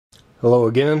Hello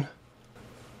again.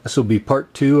 This will be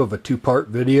part 2 of a 2-part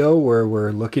video where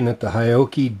we're looking at the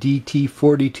Hioki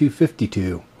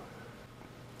DT4252.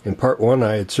 In part 1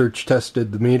 I had search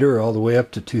tested the meter all the way up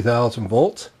to 2000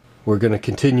 volts. We're going to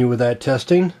continue with that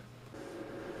testing.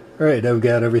 Alright, I've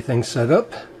got everything set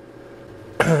up.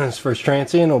 This first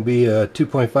transient will be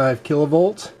 2.5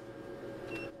 kilovolts.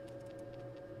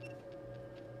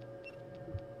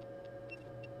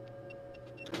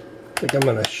 I think I'm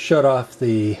going to shut off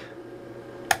the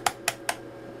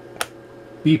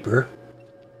beeper.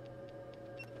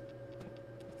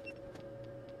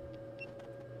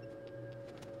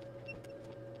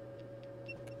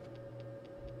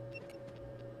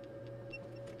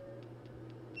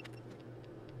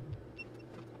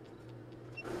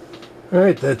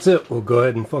 Alright, that's it. We'll go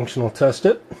ahead and functional test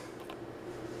it.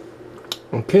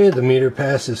 Okay, the meter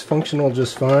passes functional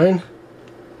just fine.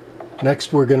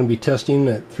 Next we're going to be testing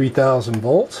at 3000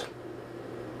 volts.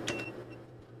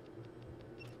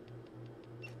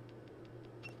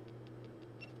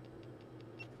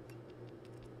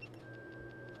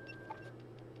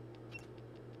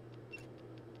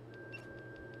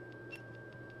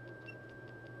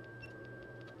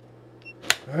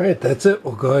 Alright, that's it.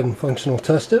 We'll go ahead and functional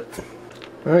test it.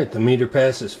 Alright, the meter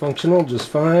passes functional just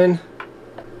fine.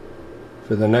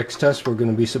 For the next test we're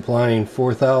going to be supplying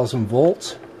 4000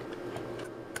 volts.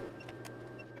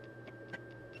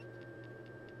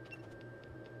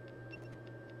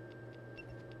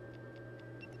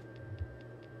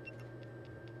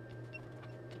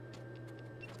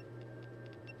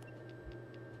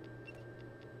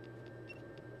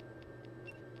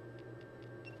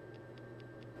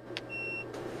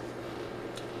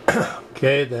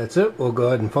 Okay, that's it. We'll go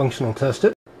ahead and functional test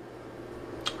it.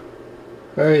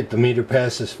 Alright, the meter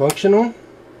passes functional.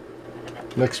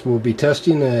 Next we'll be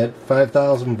testing at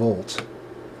 5000 volts.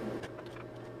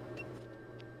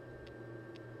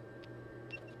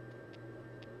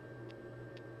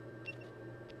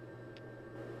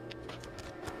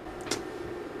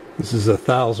 This is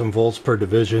 1000 volts per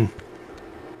division.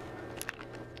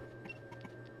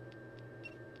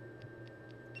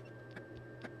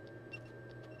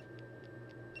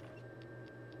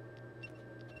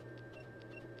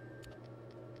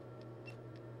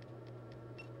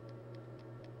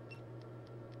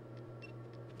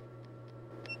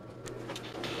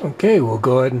 Okay, we'll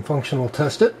go ahead and functional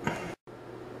test it.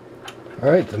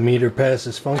 Alright, the meter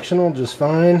passes functional just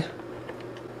fine.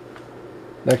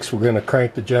 Next we're going to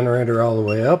crank the generator all the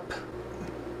way up.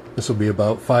 This will be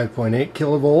about 5.8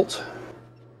 kilovolts.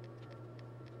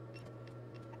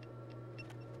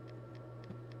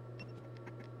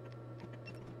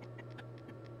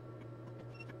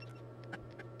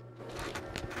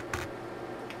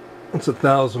 It's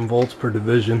 1000 volts per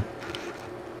division.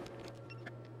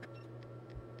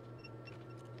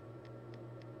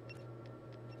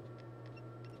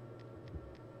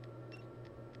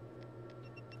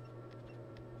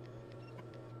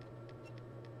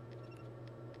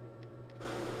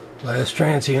 Last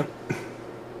transient.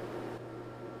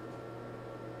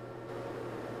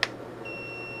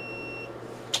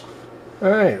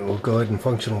 Alright, we'll go ahead and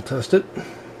functional test it.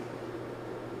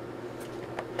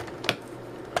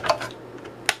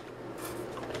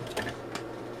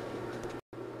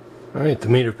 Alright, the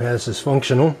meter passes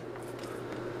functional.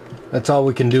 That's all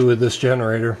we can do with this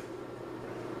generator.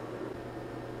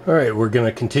 Alright, we're going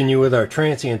to continue with our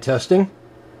transient testing.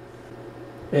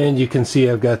 And you can see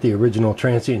I've got the original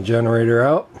transient generator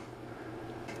out.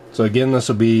 So again, this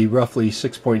will be roughly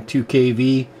 6.2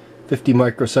 kV, 50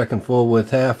 microsecond full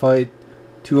width half height,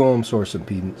 2 ohm source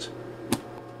impedance.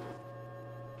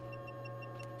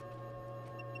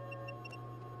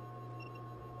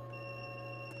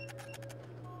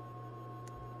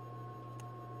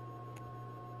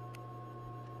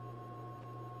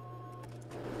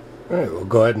 Alright, we'll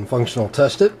go ahead and functional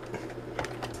test it.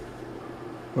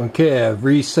 Okay, I've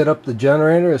reset up the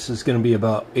generator. This is going to be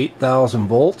about 8000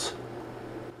 volts.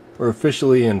 We're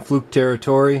officially in fluke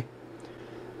territory.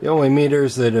 The only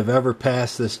meters that have ever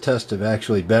passed this test have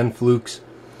actually been flukes.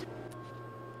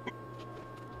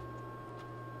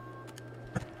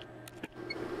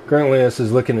 Currently this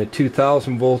is looking at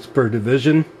 2000 volts per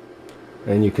division.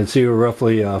 And you can see we're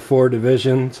roughly 4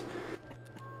 divisions.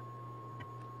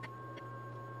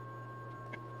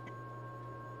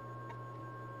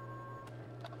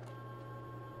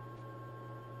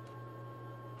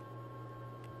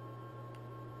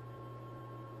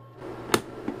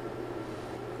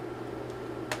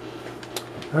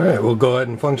 Alright, we'll go ahead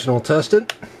and functional test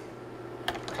it.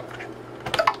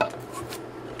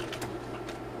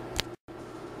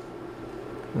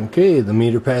 Okay, the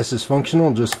meter passes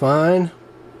functional just fine.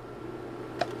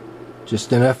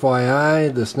 Just an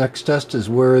FYI, this next test is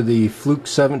where the Fluke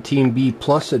 17B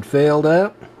Plus had failed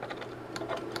at.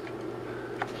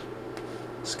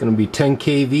 It's going to be 10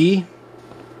 kV.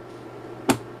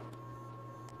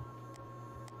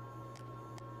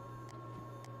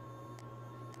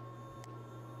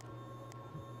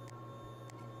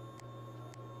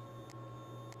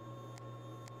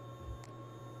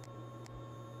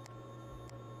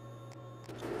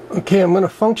 Okay, I'm going to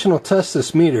functional test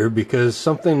this meter because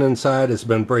something inside has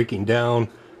been breaking down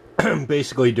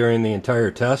basically during the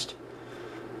entire test.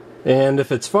 And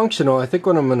if it's functional, I think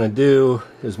what I'm going to do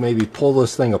is maybe pull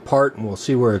this thing apart and we'll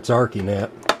see where it's arcing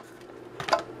at.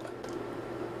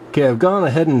 Okay, I've gone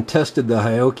ahead and tested the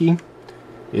Hioki.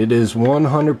 It is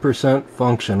 100%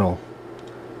 functional.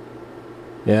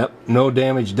 Yep, no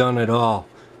damage done at all.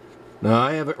 Now,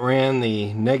 I haven't ran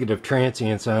the negative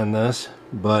transients on this,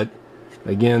 but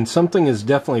again, something is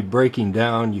definitely breaking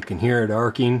down. You can hear it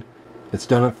arcing. It's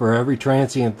done it for every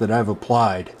transient that I've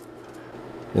applied.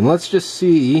 And let's just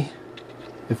see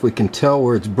if we can tell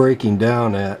where it's breaking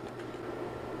down at.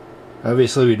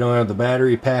 Obviously, we don't have the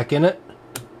battery pack in it.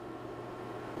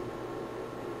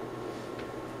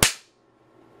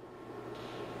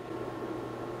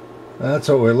 That's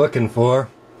what we're looking for.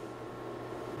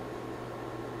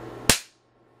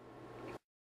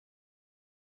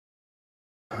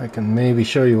 I can maybe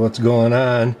show you what's going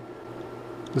on.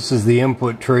 This is the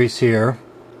input trace here.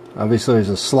 Obviously there's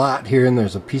a slot here and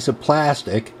there's a piece of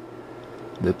plastic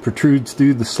that protrudes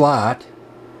through the slot.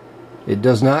 It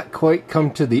does not quite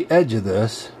come to the edge of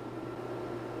this,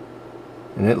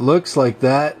 and it looks like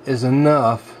that is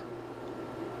enough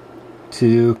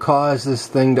to cause this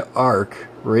thing to arc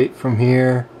right from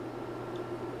here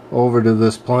over to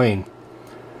this plane.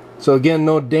 So again,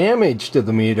 no damage to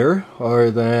the meter, other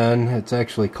than it's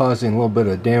actually causing a little bit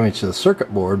of damage to the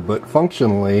circuit board, but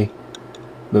functionally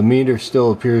the meter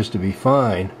still appears to be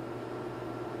fine.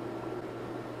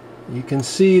 You can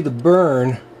see the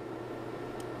burn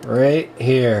right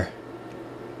here,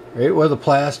 right where the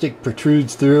plastic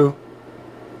protrudes through.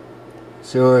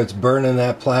 See where it's burning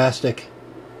that plastic?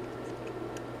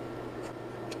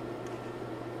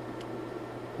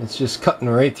 It's just cutting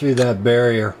right through that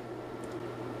barrier.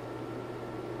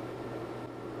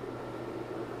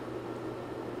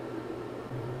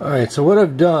 Alright, so what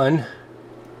I've done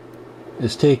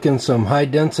is taken some high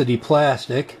density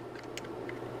plastic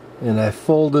and I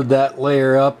folded that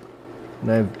layer up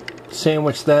and I've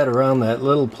sandwiched that around that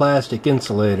little plastic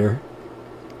insulator.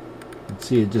 You can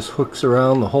see it just hooks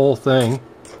around the whole thing,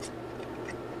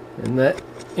 and that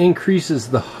increases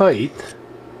the height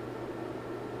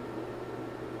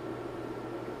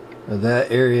of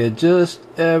that area just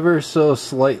ever so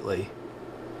slightly.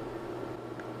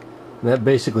 And that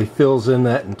basically fills in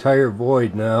that entire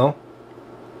void now.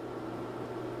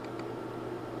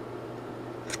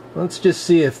 Let's just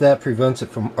see if that prevents it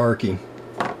from arcing.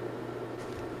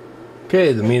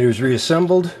 Okay, the meter's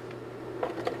reassembled,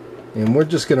 and we're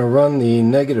just going to run the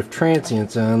negative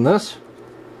transients on this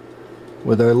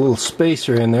with our little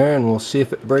spacer in there, and we'll see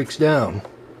if it breaks down.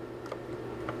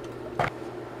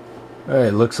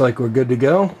 Alright, looks like we're good to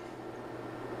go.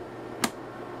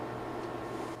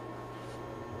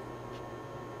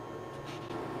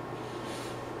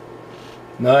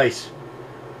 Nice.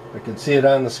 I can see it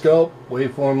on the scope.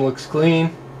 Waveform looks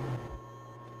clean.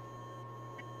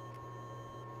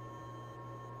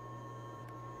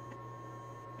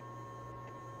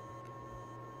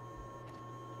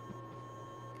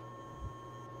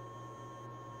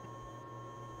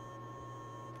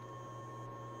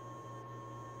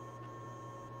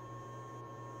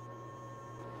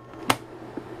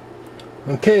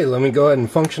 Okay, let me go ahead and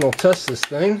functional test this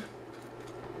thing.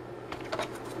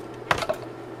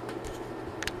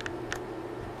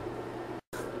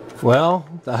 Well,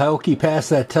 the Hioki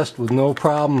passed that test with no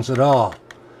problems at all.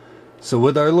 So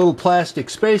with our little plastic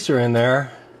spacer in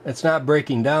there, it's not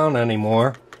breaking down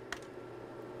anymore.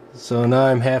 So now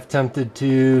I'm half tempted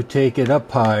to take it up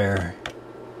higher.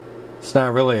 It's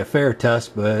not really a fair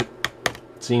test, but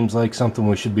it seems like something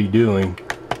we should be doing.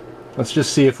 Let's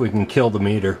just see if we can kill the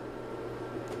meter.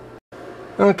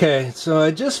 Okay, so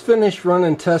I just finished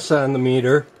running tests on the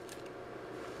meter.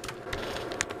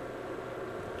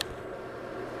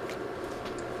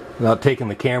 Without taking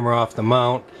the camera off the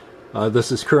mount.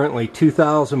 This is currently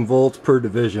 2,000 volts per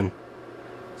division.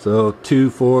 So 2,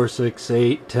 4, 6,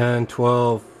 8, 10,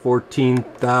 12,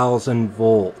 14,000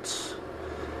 volts.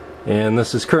 And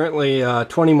this is currently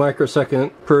 20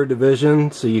 microsecond per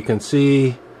division. So you can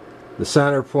see the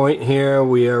center point here.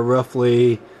 We are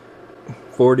roughly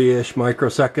 40-ish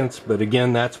microseconds. But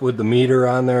again, that's with the meter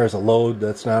on there as a load.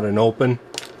 That's not an open.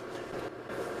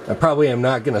 I probably am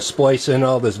not going to splice in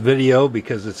all this video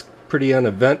because it's pretty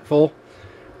uneventful,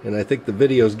 and I think the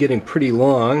video is getting pretty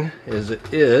long as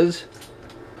it is.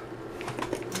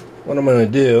 What I'm going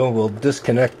to do, we'll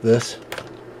disconnect this.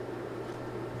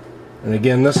 And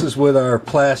again, this is with our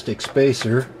plastic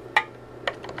spacer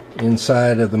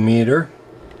inside of the meter.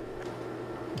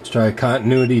 Let's try a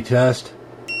continuity test.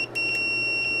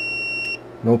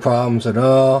 No problems at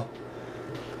all.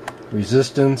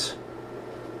 Resistance.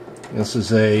 This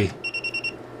is a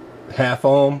 0.5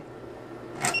 ohm.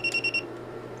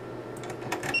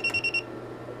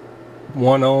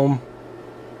 1 ohm.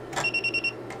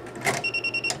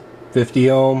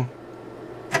 50 ohm.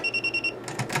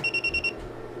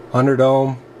 100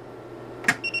 ohm.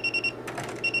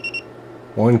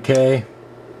 1K.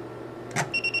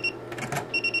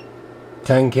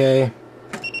 10K.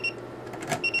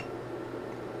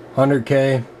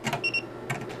 100K.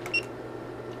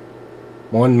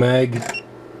 1 meg.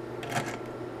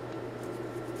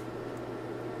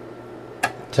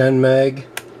 10 meg.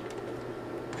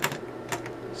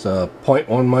 It's a 0.1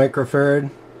 microfarad.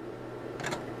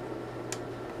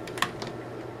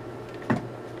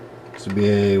 This would be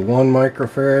a 1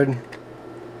 microfarad.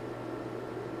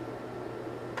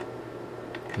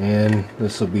 And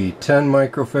this will be 10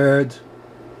 microfarads.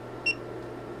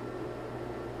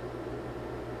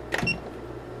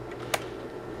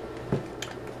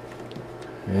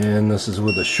 And this is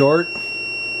with a short.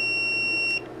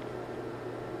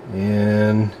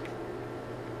 And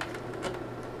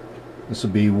this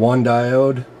will be 1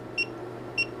 diode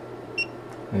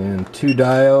and 2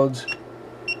 diodes,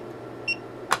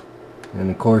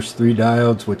 and of course 3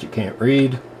 diodes, which you can't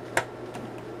read.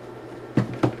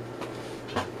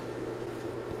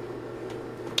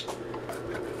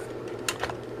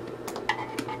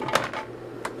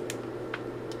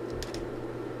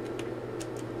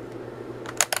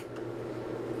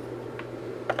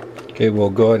 Okay,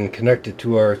 we'll go ahead and connect it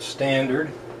to our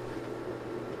standard.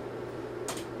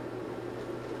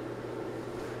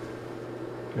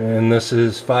 And this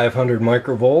is 500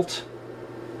 microvolts.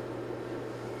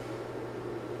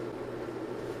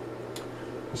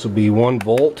 This will be 1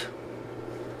 volt.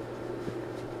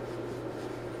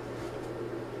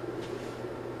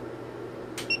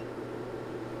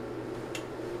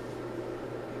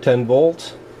 $10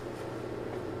 volts.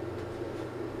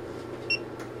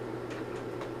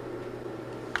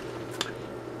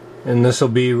 And this will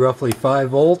be roughly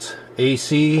 5 volts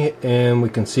AC, and we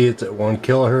can see it's at 1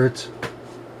 kilohertz.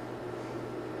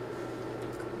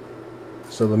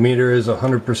 So the meter is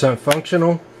 100%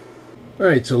 functional.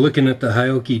 Alright, so looking at the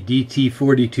Hioki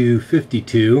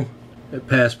DT4252, it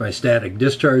passed my static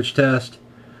discharge test.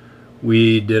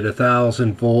 We did a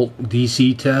 1000 volt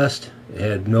DC test. It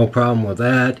had no problem with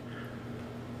that.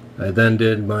 I then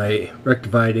did my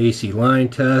rectified AC line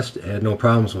test. It had no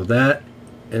problems with that.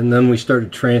 And then we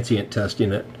started transient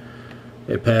testing it.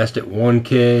 It passed at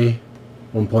 1K,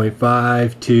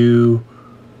 1.5, 2,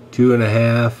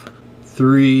 2.5,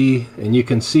 3, and you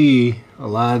can see a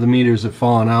lot of the meters have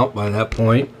fallen out by that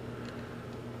point.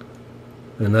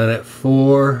 And then at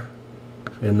 4,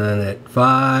 and then at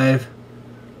 5,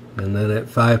 and then at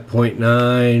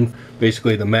 5.9,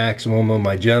 basically the maximum of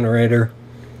my generator.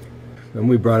 Then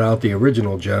we brought out the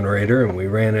original generator and we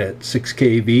ran it at 6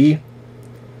 kV.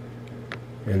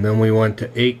 And then we went to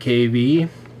 8 kV,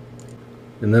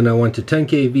 and then I went to 10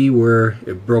 kV where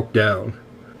it broke down.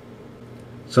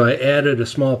 So I added a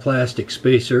small plastic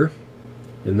spacer,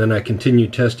 and then I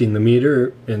continued testing the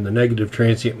meter in the negative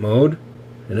transient mode,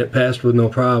 and it passed with no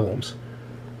problems.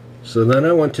 So then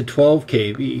I went to 12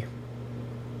 kV,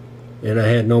 and I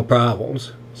had no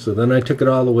problems. So then I took it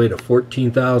all the way to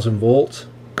 14,000 volts,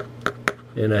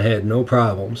 and I had no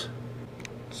problems.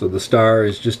 So the star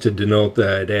is just to denote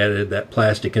that I'd added that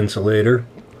plastic insulator.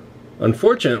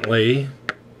 Unfortunately,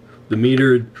 the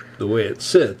meter, the way it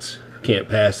sits, can't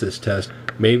pass this test.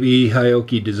 Maybe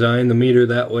Hioki designed the meter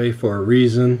that way for a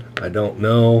reason. I don't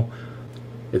know.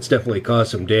 It's definitely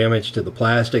caused some damage to the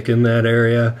plastic in that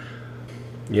area.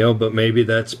 You know, but maybe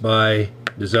that's by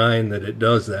design that it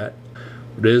does that.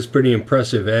 But it is pretty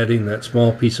impressive adding that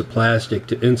small piece of plastic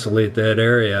to insulate that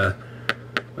area.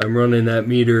 I'm running that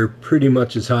meter pretty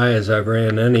much as high as I've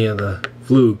ran any of the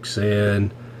flukes,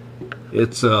 and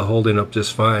it's holding up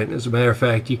just fine. As a matter of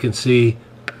fact, you can see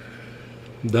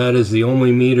that is the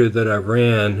only meter that I've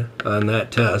ran on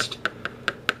that test,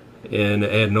 and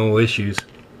it had no issues.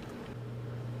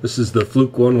 This is the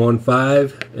Fluke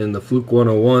 115 and the Fluke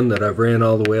 101 that I've ran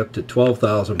all the way up to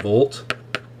 12,000 volts.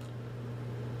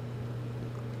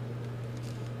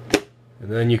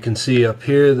 And then you can see up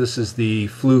here, this is the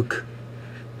Fluke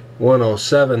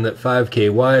 107 that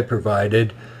 5KY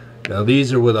provided. Now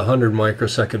these are with 100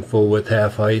 microsecond full width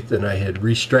half height, and I had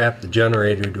restrapped the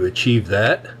generator to achieve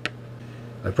that.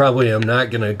 I probably am not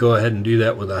going to go ahead and do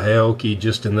that with a Hioki,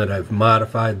 just in that I've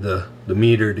modified the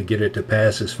meter to get it to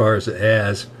pass as far as it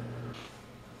has.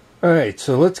 Alright,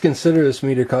 so let's consider this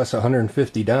meter costs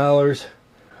 $150.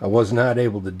 I was not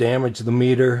able to damage the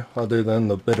meter other than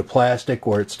the bit of plastic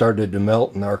where it started to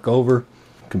melt and arc over.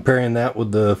 Comparing that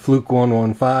with the Fluke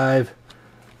 115,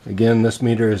 again, this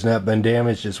meter has not been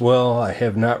damaged as well. I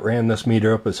have not ran this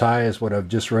meter up as high as what I've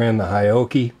just ran the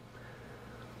Hioki.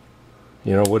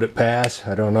 You know, would it pass?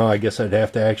 I don't know. I guess I'd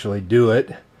have to actually do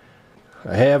it.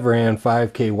 I have ran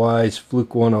 5kW's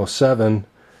Fluke 107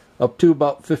 up to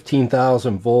about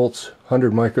 15,000 volts,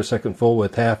 100 microsecond full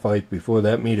width half height before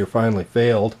that meter finally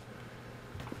failed.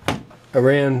 I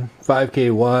ran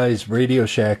 5kW's Radio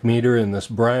Shack meter in this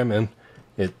Bryman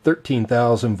at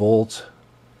 13,000 volts,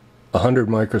 100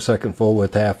 microsecond full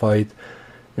width half height,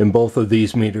 and both of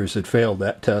these meters had failed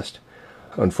that test.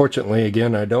 Unfortunately,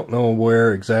 again, I don't know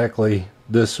where exactly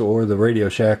this or the Radio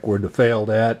Shack were failed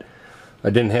at.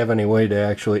 I didn't have any way to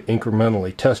actually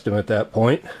incrementally test them at that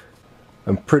point.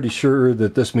 I'm pretty sure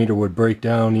that this meter would break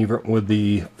down even with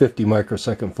the 50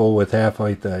 microsecond full width half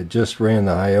height that I just ran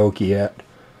the Hioki at.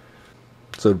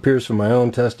 So it appears from my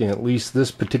own testing, at least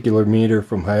this particular meter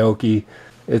from Hioki,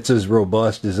 it's as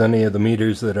robust as any of the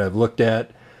meters that I've looked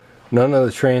at. None of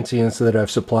the transients that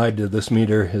I've supplied to this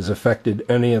meter has affected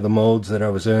any of the modes that I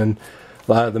was in.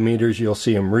 A lot of the meters you'll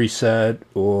see them reset,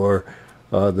 or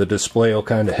the display will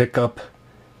kind of hiccup.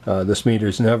 This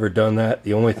meter's never done that.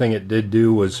 The only thing it did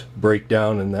do was break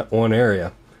down in that one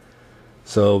area.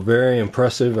 So very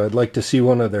impressive. I'd like to see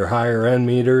one of their higher end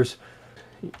meters.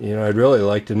 You know, I'd really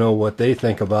like to know what they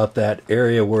think about that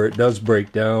area where it does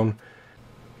break down.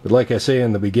 But like I say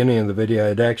in the beginning of the video, I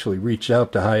had actually reached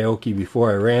out to Hioki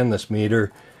before I ran this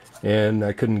meter, and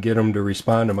I couldn't get them to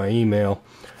respond to my email.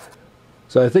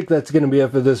 So I think that's going to be it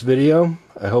for this video.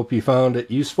 I hope you found it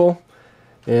useful.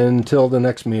 Until the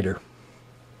next meter.